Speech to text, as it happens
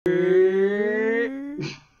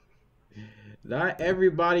Not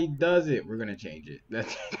everybody does it. We're gonna change it.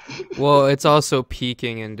 That's Well, it's also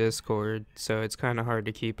peaking in Discord, so it's kind of hard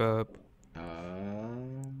to keep up.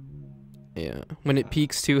 Yeah. When it uh,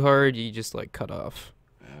 peaks too hard, you just like cut off.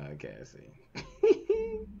 okay, I see.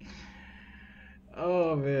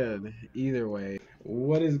 Oh man. Either way,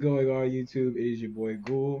 what is going on, YouTube? It is your boy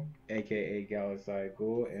Ghoul, aka Galasai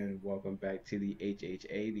Ghoul, and welcome back to the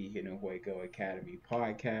HHA, the Hidden Hueco Academy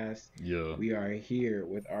podcast. Yeah. We are here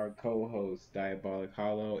with our co-hosts Diabolic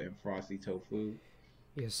Hollow and Frosty Tofu.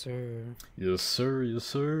 Yes, sir. Yes, sir. Yes,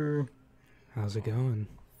 sir. How's it going?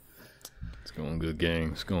 It's going good,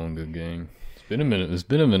 gang. It's going good, gang. It's been a minute. It's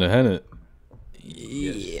been a minute, hasn't it?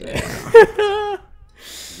 Yes,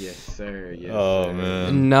 yes, sir. Yes, Oh, sir.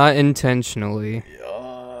 man. Not intentionally.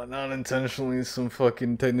 Not intentionally. Some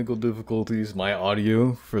fucking technical difficulties. My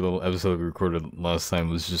audio for the episode we recorded last time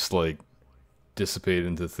was just like dissipated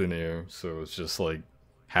into thin air. So it's just like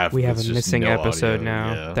half. We of have it's a just missing no episode audio.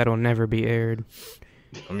 now Yeah. that'll never be aired.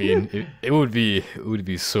 I mean, it would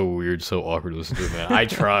be so weird, so awkward to listen to it, man.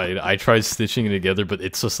 I tried stitching it together, but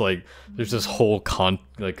it's just like there's this whole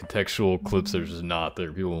contextual clips that are just not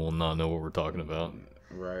there. People will not know what we're talking about.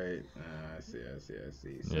 Right. I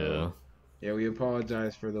see. So, yeah, we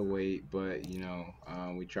apologize for the wait, but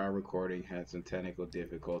we tried recording, had some technical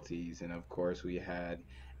difficulties, and of course we had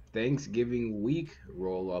Thanksgiving week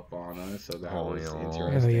roll up on us, so that was yeah.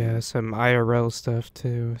 interesting. Oh yeah, some IRL stuff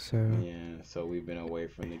too. So Yeah, so we've been away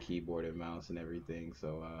from the keyboard and mouse and everything.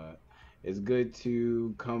 So it's good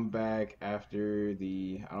to come back after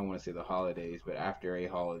I don't want to say the holidays, but after a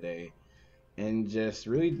holiday and just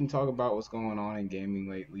really talk about what's going on in gaming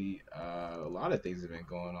lately. A lot of things have been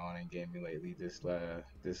going on in gaming lately.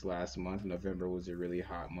 This last month, November was a really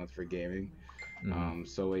hot month for gaming.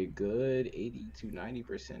 So a good 80 to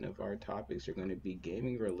 90% of our topics are going to be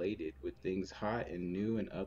gaming related with things hot and new and